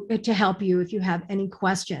to help you if you have any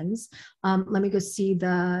questions. Let me go see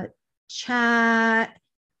the chat.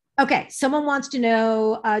 Okay, someone wants to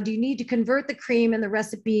know, do you need to convert the cream in the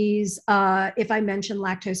recipes if I mention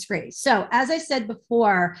lactose free? So as I said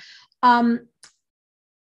before, we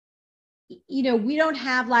don't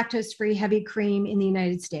have lactose free heavy cream in the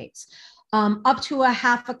United States. Up to a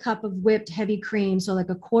half a cup of whipped heavy cream, so like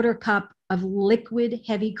a quarter cup of liquid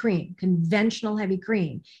heavy cream, conventional heavy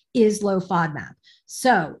cream, is low FODMAP.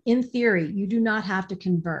 So in theory, you do not have to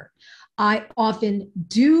convert. I often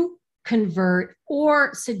do convert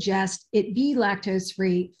or suggest it be lactose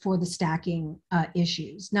free for the stacking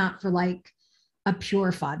issues, not for like a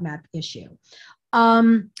pure FODMAP issue.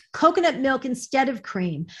 Coconut milk instead of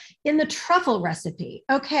cream in the truffle recipe.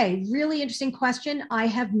 Okay, really interesting question. I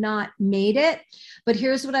have not made it, but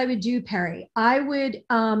here's what I would do, Perry. I would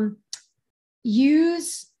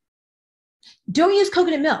don't use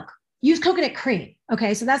coconut milk. Use coconut cream.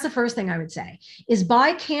 Okay, so that's the first thing I would say is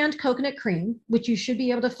buy canned coconut cream, which you should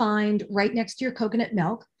be able to find right next to your coconut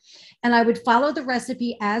milk. And I would follow the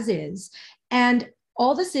recipe as is. And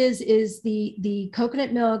all this is the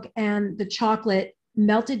coconut milk and the chocolate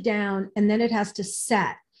melted down, and then it has to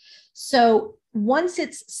set. So once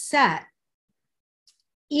it's set,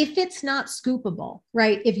 if it's not scoopable,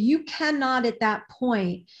 right? If you cannot at that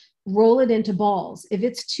point roll it into balls, if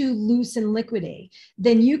it's too loose and liquidy,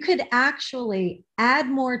 then you could actually add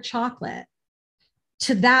more chocolate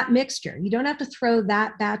to that mixture. You don't have to throw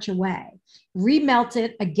that batch away. Remelt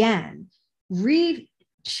it again,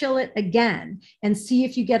 chill it again, and see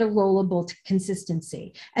if you get a rollable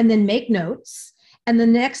consistency. And then make notes. And the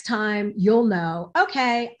next time you'll know,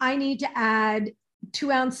 okay, I need to add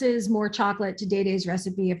 2 ounces more chocolate to Dédé's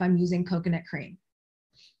recipe if I'm using coconut cream.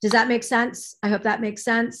 Does that make sense? I hope that makes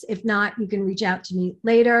sense. If not, you can reach out to me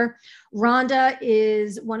later. Rhonda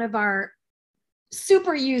is one of our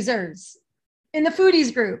super users in the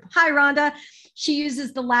foodies group. Hi, Rhonda. She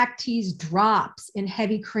uses the Lactase drops in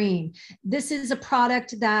heavy cream. This is a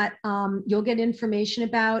product that you'll get information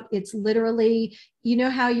about. It's literally, you know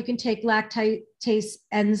how you can take lactase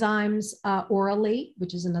enzymes orally,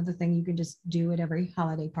 which is another thing you can just do at every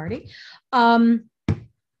holiday party.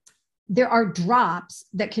 There are drops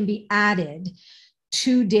that can be added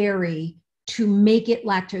to dairy to make it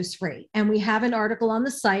lactose free. And we have an article on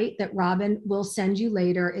the site that Robin will send you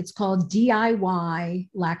later. It's called DIY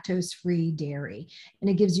lactose free dairy. And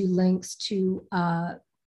it gives you links to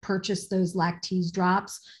purchase those lactase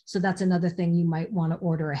drops. So that's another thing you might want to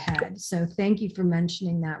order ahead. So thank you for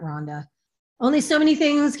mentioning that, Rhonda. Only so many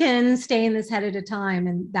things can stay in this head at a time,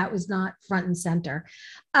 and that was not front and center.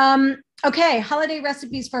 Okay, holiday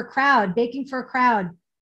recipes for a crowd, baking for a crowd.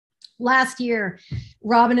 Last year,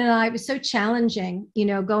 Robin and I, it was so challenging,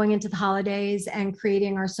 going into the holidays and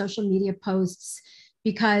creating our social media posts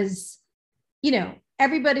because,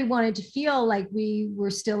 everybody wanted to feel like we were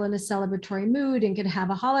still in a celebratory mood and could have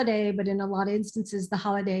a holiday, but in a lot of instances, the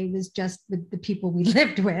holiday was just with the people we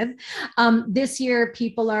lived with. This year,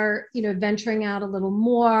 people are, venturing out a little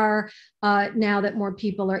more now that more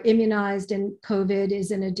people are immunized and COVID is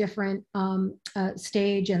in a different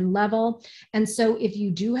stage and level. And so if you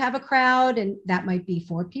do have a crowd, and that might be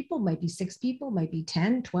 4 people, might be 6 people, might be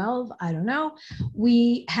 10, 12, I don't know,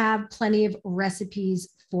 we have plenty of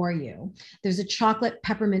recipes for you. There's a chocolate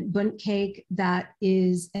peppermint bundt cake that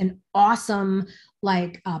is an awesome,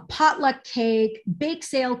 like potluck cake, bake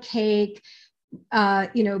sale cake.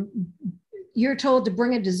 You're told to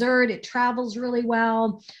bring a dessert. It travels really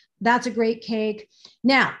well. That's a great cake.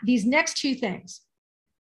 Now, these next 2 things.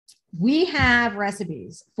 We have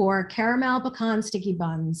recipes for caramel pecan sticky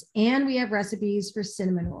buns, and we have recipes for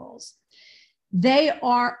cinnamon rolls. They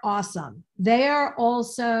are awesome. They are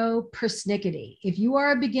also persnickety. If you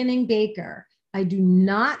are a beginning baker, I do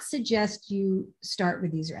not suggest you start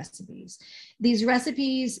with these recipes. These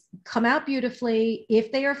recipes come out beautifully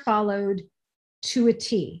if they are followed to a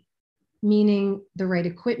T, meaning the right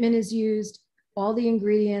equipment is used, all the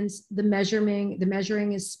ingredients, the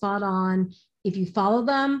measuring is spot on. If you follow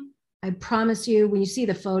them, I promise you, when you see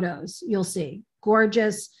the photos, you'll see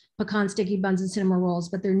gorgeous pecan sticky buns and cinnamon rolls,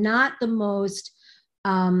 but they're not the most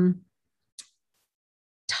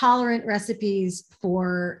tolerant recipes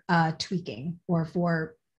for tweaking or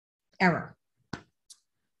for error.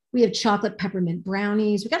 We have chocolate peppermint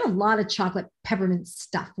brownies. We got a lot of chocolate peppermint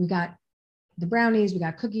stuff. We got the brownies, we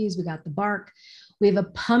got cookies, we got the bark. We have a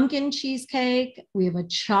pumpkin cheesecake. We have a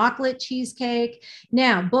chocolate cheesecake.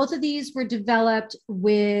 Now, both of these were developed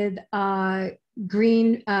with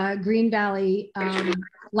Green Valley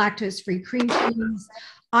lactose-free cream cheese.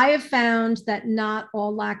 I have found that not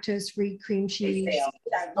all lactose-free cream cheese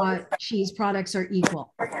cheese products are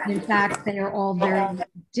equal. In fact, they are all very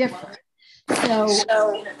different.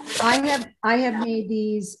 So I have made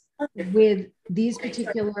these with these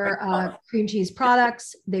particular cream cheese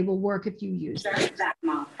products. They will work if you use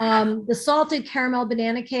them. The salted caramel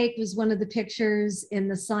banana cake was one of the pictures in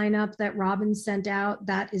the sign up that Robin sent out.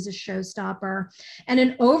 That is a showstopper. And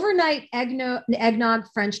an overnight eggnog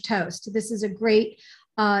French toast. This is a great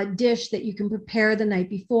dish that you can prepare the night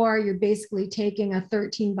before. You're basically taking a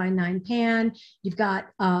 13-by-9 pan. You've got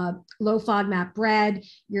low FODMAP bread.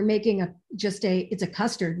 You're making it's a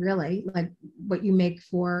custard, really, like what you make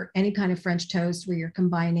for any kind of French toast, where you're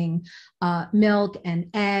combining milk and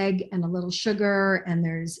egg and a little sugar, and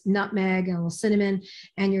there's nutmeg and a little cinnamon,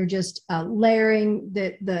 and you're just layering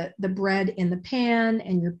the bread in the pan,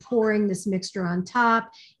 and you're pouring this mixture on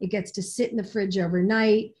top. It gets to sit in the fridge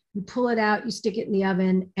overnight. You pull it out, you stick it in the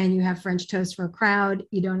oven, and you have French toast for a crowd.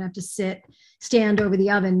 You don't have to stand over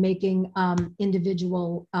the oven making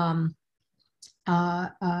individual,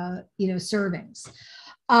 servings.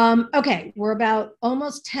 Okay, we're about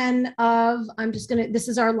almost 10 of, this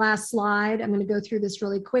is our last slide. I'm going to go through this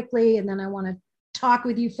really quickly, and then I want to talk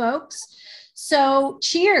with you folks. So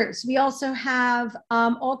cheers. We also have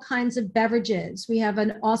all kinds of beverages. We have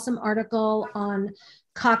an awesome article on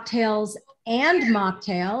cocktails and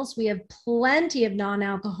mocktails. We have plenty of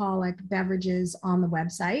non-alcoholic beverages on the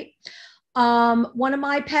website. One of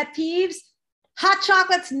my pet peeves, hot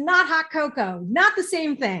chocolate's not hot cocoa, not the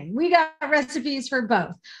same thing. We got recipes for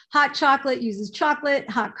both. Hot chocolate uses chocolate,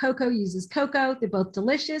 hot cocoa uses cocoa. They're both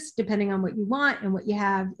delicious depending on what you want and what you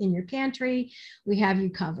have in your pantry. We have you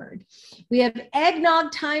covered. We have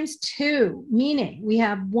eggnog ×2, meaning we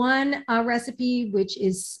have one recipe which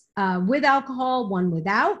is with alcohol, one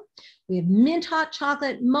without. We have mint hot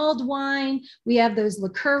chocolate, mulled wine. We have those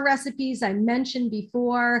liqueur recipes I mentioned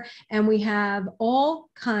before, and we have all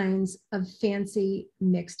kinds of fancy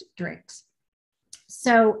mixed drinks.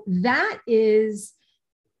 So that is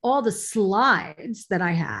all the slides that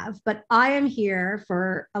I have, but I am here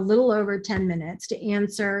for a little over 10 minutes to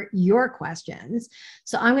answer your questions.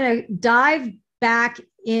 So I'm going to dive back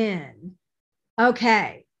in.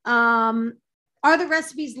 Okay. Are the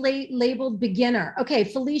recipes labeled beginner? Okay,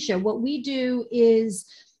 Felicia, what we do is,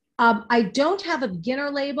 I don't have a beginner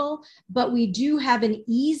label, but we do have an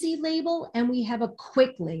easy label and we have a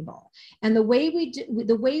quick label. And the way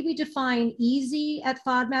we define easy at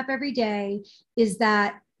FODMAP every day is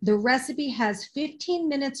that the recipe has 15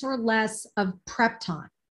 minutes or less of prep time.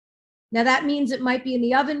 Now that means it might be in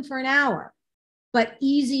the oven for an hour, but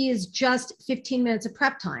easy is just 15 minutes of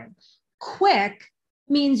prep time. Quick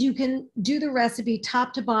means you can do the recipe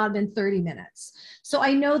top to bottom in 30 minutes. So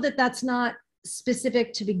I know that that's not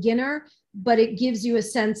specific to beginner, but it gives you a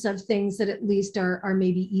sense of things that at least are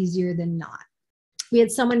maybe easier than not. We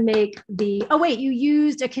had someone make oh wait, you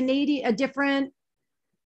used a different,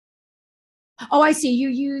 oh, I see, you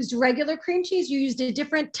used regular cream cheese, you used a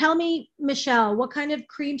different, tell me, Michelle, what kind of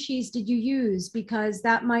cream cheese did you use? Because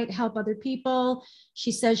that might help other people.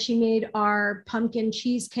 She says she made our pumpkin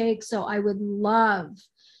cheesecake, so I would love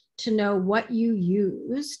to know what you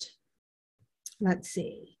used. Let's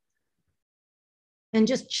see. And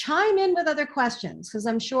just chime in with other questions, because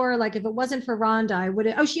I'm sure, like, if it wasn't for Rhonda, I would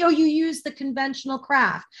have, you used the conventional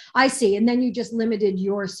craft. I see, and then you just limited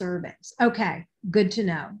your servings. Okay, good to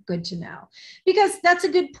know, good to know. Because that's a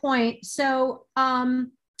good point. So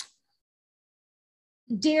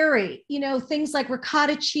dairy, things like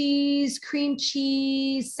ricotta cheese, cream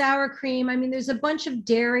cheese, sour cream. I mean, there's a bunch of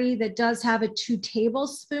dairy that does have a 2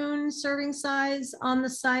 tablespoon serving size on the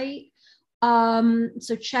site.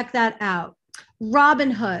 So check that out. Robin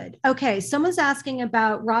Hood. Okay, someone's asking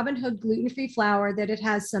about Robin Hood gluten-free flour, that it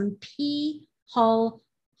has some pea hull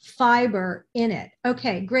fiber in it.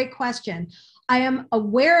 Okay, great question. I am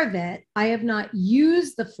aware of it. I have not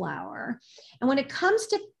used the flour. And when it comes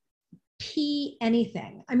to pea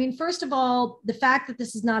anything, I mean, first of all, the fact that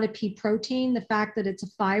this is not a pea protein, the fact that it's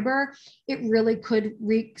a fiber, it really could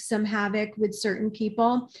wreak some havoc with certain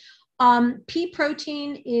people. Pea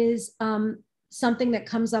protein is something that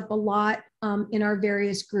comes up a lot in our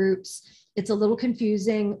various groups. It's a little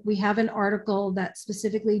confusing. We have an article that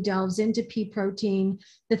specifically delves into pea protein.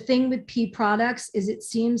 The thing with pea products is it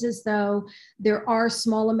seems as though there are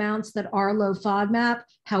small amounts that are low FODMAP.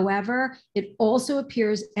 However, it also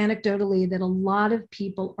appears anecdotally that a lot of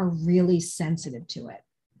people are really sensitive to it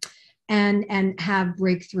and have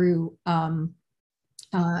breakthrough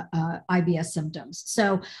IBS symptoms.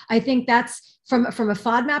 So I think that's from a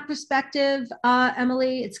FODMAP perspective,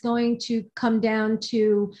 Emily, it's going to come down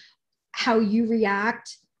to how you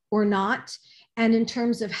react or not. And in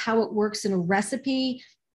terms of how it works in a recipe,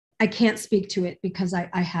 I can't speak to it because I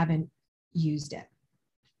haven't used it.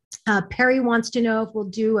 Perry wants to know if we'll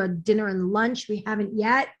do a dinner and lunch. We haven't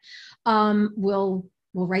yet. We'll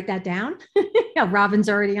write that down. Yeah, Robin's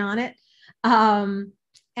already on it.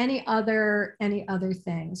 Any other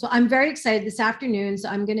things? Well, I'm very excited this afternoon. So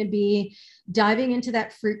I'm going to be diving into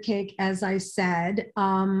that fruitcake, as I said.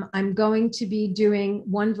 I'm going to be doing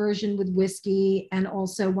one version with whiskey and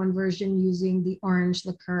also one version using the orange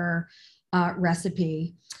liqueur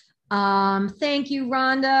recipe. Thank you,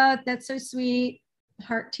 Rhonda. That's so sweet.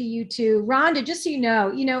 Heart to you too. Rhonda, just so you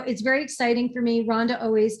know, it's very exciting for me. Rhonda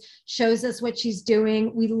always shows us what she's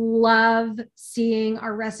doing. We love seeing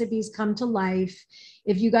our recipes come to life.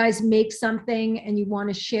 If you guys make something and you want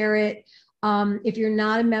to share it, if you're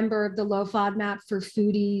not a member of the Low FODMAP for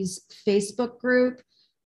Foodies Facebook group,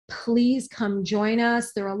 please come join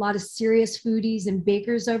us. There are a lot of serious foodies and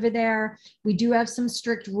bakers over there. We do have some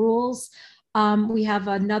strict rules. We have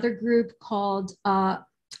another group called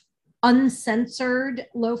Uncensored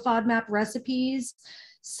Low FODMAP Recipes.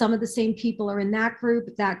 Some of the same people are in that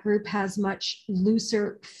group. That group has much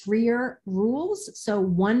looser, freer rules. So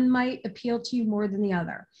one might appeal to you more than the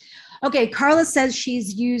other. Okay, Carla says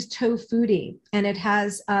she's used Tofutti and it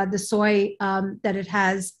has the soy, that it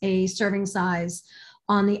has a serving size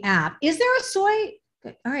on the app. Is there a soy?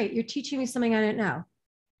 All right, you're teaching me something I didn't know.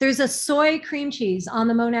 There's a soy cream cheese on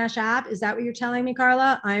the Monash app. Is that what you're telling me,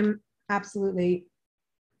 Carla? I'm absolutely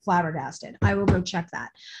flabbergasted. I will go check that.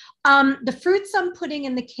 The fruits I'm putting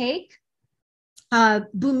in the cake,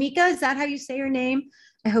 Bhumika, is that how you say your name?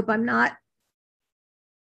 I hope I'm not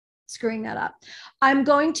screwing that up. I'm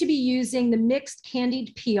going to be using the mixed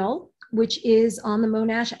candied peel, which is on the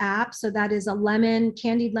Monash app. So that is a lemon,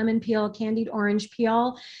 candied lemon peel, candied orange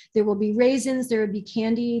peel. There will be raisins. There will be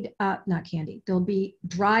candied, not candied. There'll be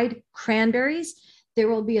dried cranberries. There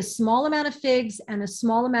will be a small amount of figs and a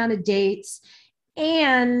small amount of dates.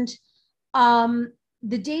 And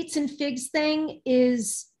the dates and figs thing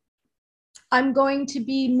is I'm going to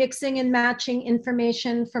be mixing and matching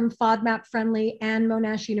information from FODMAP Friendly and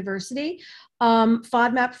Monash University.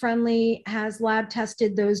 FODMAP Friendly has lab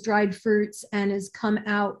tested those dried fruits and has come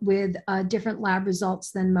out with different lab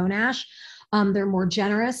results than Monash. They're more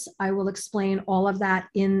generous. I will explain all of that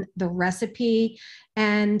in the recipe.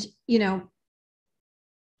 And,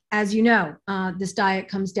 as you know, this diet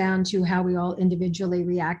comes down to how we all individually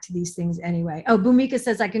react to these things anyway. Oh, Bhumika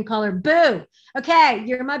says I can call her Boo. Okay,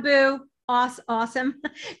 you're my Boo. Awesome.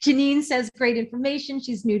 Janine says great information.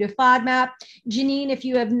 She's new to FODMAP. Janine, if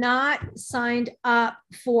you have not signed up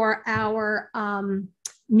for our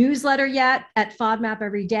newsletter yet at FODMAP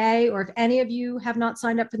Every Day, or if any of you have not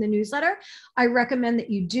signed up for the newsletter, I recommend that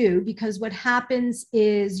you do, because what happens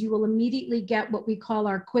is you will immediately get what we call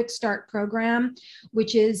our Quick Start program,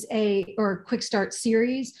 which is or Quick Start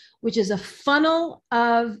series, which is a flurry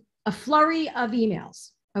of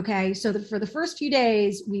emails. Okay, so for the first few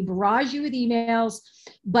days, we barrage you with emails,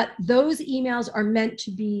 but those emails are meant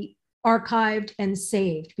to be archived and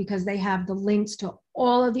saved because they have the links to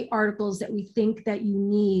all of the articles that we think that you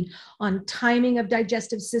need on timing of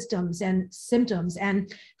digestive systems and symptoms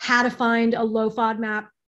and how to find a low FODMAP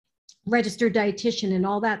registered dietitian and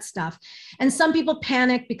all that stuff. And some people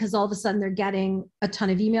panic because all of a sudden they're getting a ton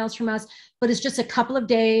of emails from us, but it's just a couple of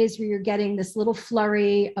days where you're getting this little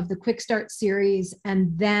flurry of the Quick Start series,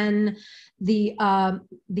 and then the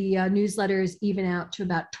newsletters even out to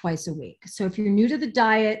about twice a week. So if you're new to the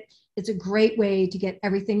diet, it's a great way to get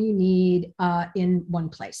everything you need in one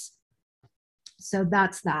place. So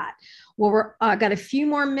that's that. Well, we're got a few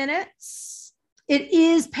more minutes. It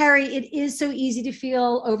is, Perry, it is so easy to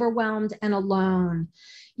feel overwhelmed and alone.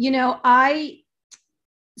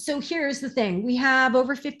 So here's the thing. We have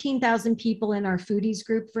over 15,000 people in our foodies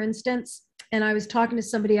group, for instance. And I was talking to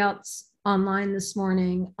somebody else online this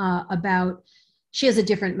morning about, she has a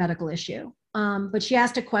different medical issue, but she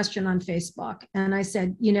asked a question on Facebook. And I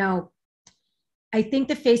said, you know, I think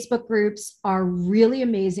the Facebook groups are really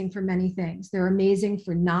amazing for many things. They're amazing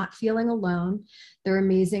for not feeling alone. They're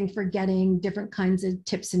amazing for getting different kinds of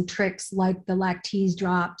tips and tricks like the lactase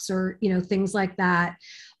drops or, you know, things like that.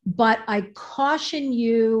 But I caution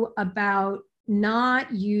you about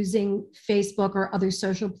not using Facebook or other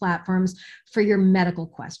social platforms for your medical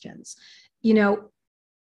questions. You know,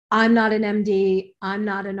 I'm not an MD, I'm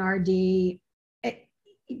not an RD.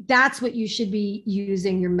 That's what you should be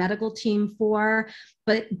using your medical team for.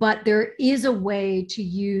 But there is a way to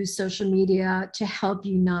use social media to help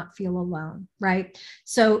you not feel alone, right?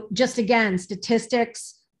 So just again,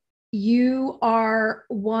 statistics, you are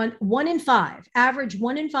one in five, average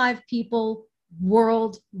 1 in 5 people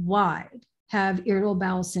worldwide have irritable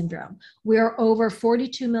bowel syndrome. We are over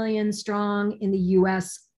 42 million strong in the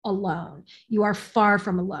US alone. You are far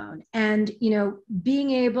from alone. And, you know,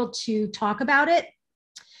 being able to talk about it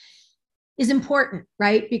is important,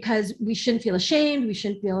 right? Because we shouldn't feel ashamed. We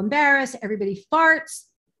shouldn't feel embarrassed. Everybody farts,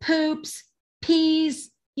 poops,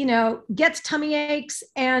 pees, you know, gets tummy aches.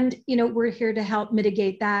 And, you know, we're here to help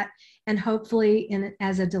mitigate that and hopefully in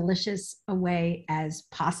as a delicious a way as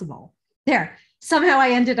possible. There, somehow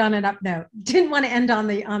I ended on an up note. Didn't want to end on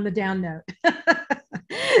the down note.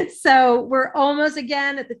 So we're almost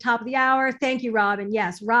again at the top of the hour. Thank you, Robin.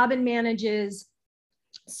 Yes, Robin manages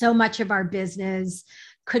so much of our business.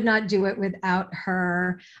 Could not do it without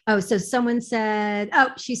her. Oh, so someone said, oh,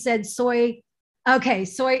 she said soy. Okay,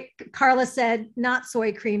 soy. Carla said not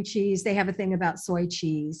soy cream cheese. They have a thing about soy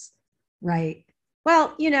cheese, right?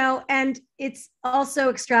 Well, you know, and it's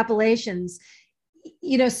also extrapolations.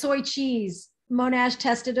 You know, soy cheese. Monash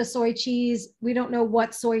tested a soy cheese. We don't know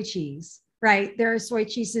what soy cheese, right? There are soy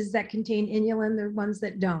cheeses that contain inulin. There are ones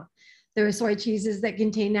that don't. There are soy cheeses that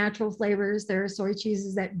contain natural flavors. There are soy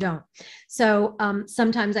cheeses that don't. So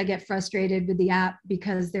sometimes I get frustrated with the app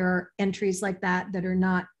because there are entries like that that are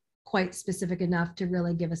not quite specific enough to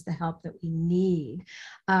really give us the help that we need.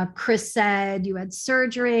 Chris said, you had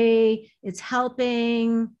surgery. It's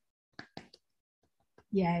helping.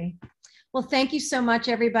 Yay. Well, thank you so much,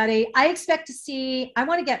 everybody. I expect to see, I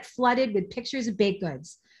want to get flooded with pictures of baked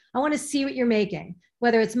goods. I want to see what you're making,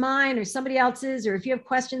 whether it's mine or somebody else's, or if you have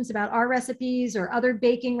questions about our recipes or other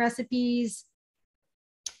baking recipes,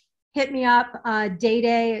 hit me up,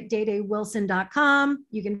 Dédé at DédéWilson.com.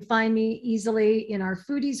 You can find me easily in our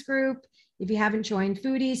foodies group if you haven't joined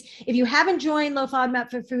foodies. If you haven't joined Low FODMAP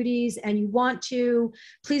for foodies and you want to,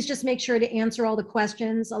 please just make sure to answer all the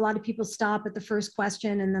questions. A lot of people stop at the first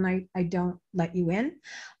question and then I don't let you in.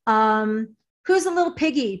 Who's a little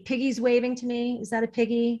piggy? Piggy's waving to me. Is that a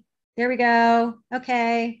piggy? There we go.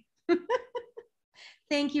 Okay.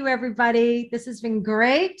 Thank you, everybody. This has been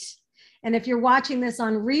great. And if you're watching this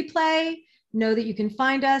on replay, know that you can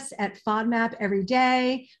find us at FODMAP every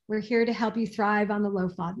day. We're here to help you thrive on the low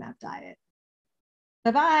FODMAP diet.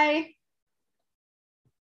 Bye-bye.